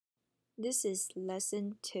This is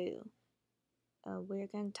lesson 2. We're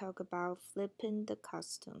going to talk about flipping the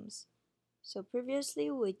customs. So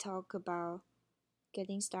previously we talked about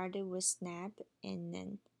getting started with Snap, and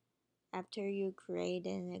then after you create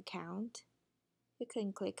an account, you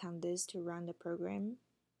can click on this to run the program,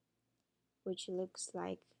 which looks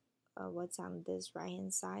like what's on this right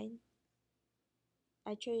hand side.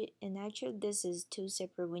 Actually this is two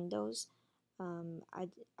separate windows.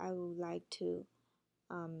 I would like to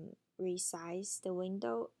resize the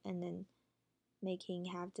window and then making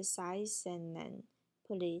half the size and then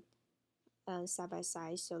put it side by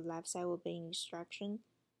side. So left side will be instruction,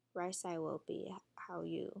 right side will be how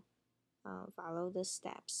you follow the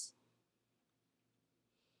steps.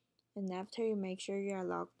 And after you make sure you are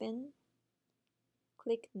logged in,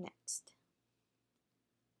 click next.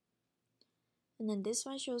 And then this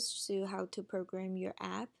one shows you how to program your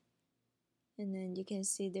app. And then you can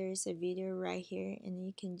see there is a video right here, and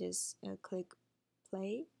you can just click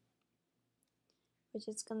play. We're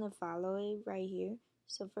just gonna follow it right here.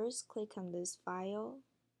 So first click on this file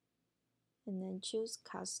and then choose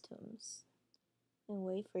customs and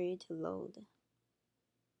wait for it to load.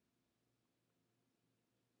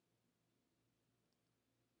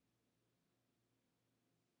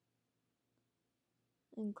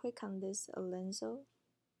 And click on this Alonso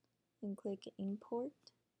and click import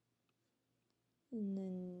and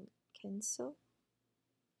then cancel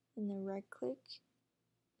and then right click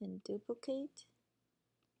and duplicate,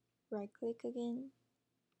 right click again,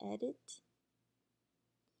 edit,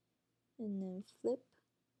 and then flip,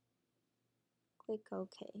 click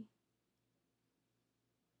OK.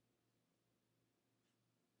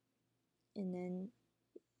 And then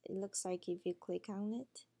it looks like if you click on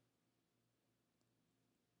it,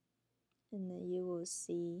 and then you will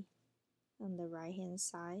see on the right hand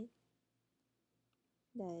side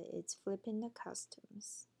that it's flipping the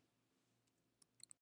customs.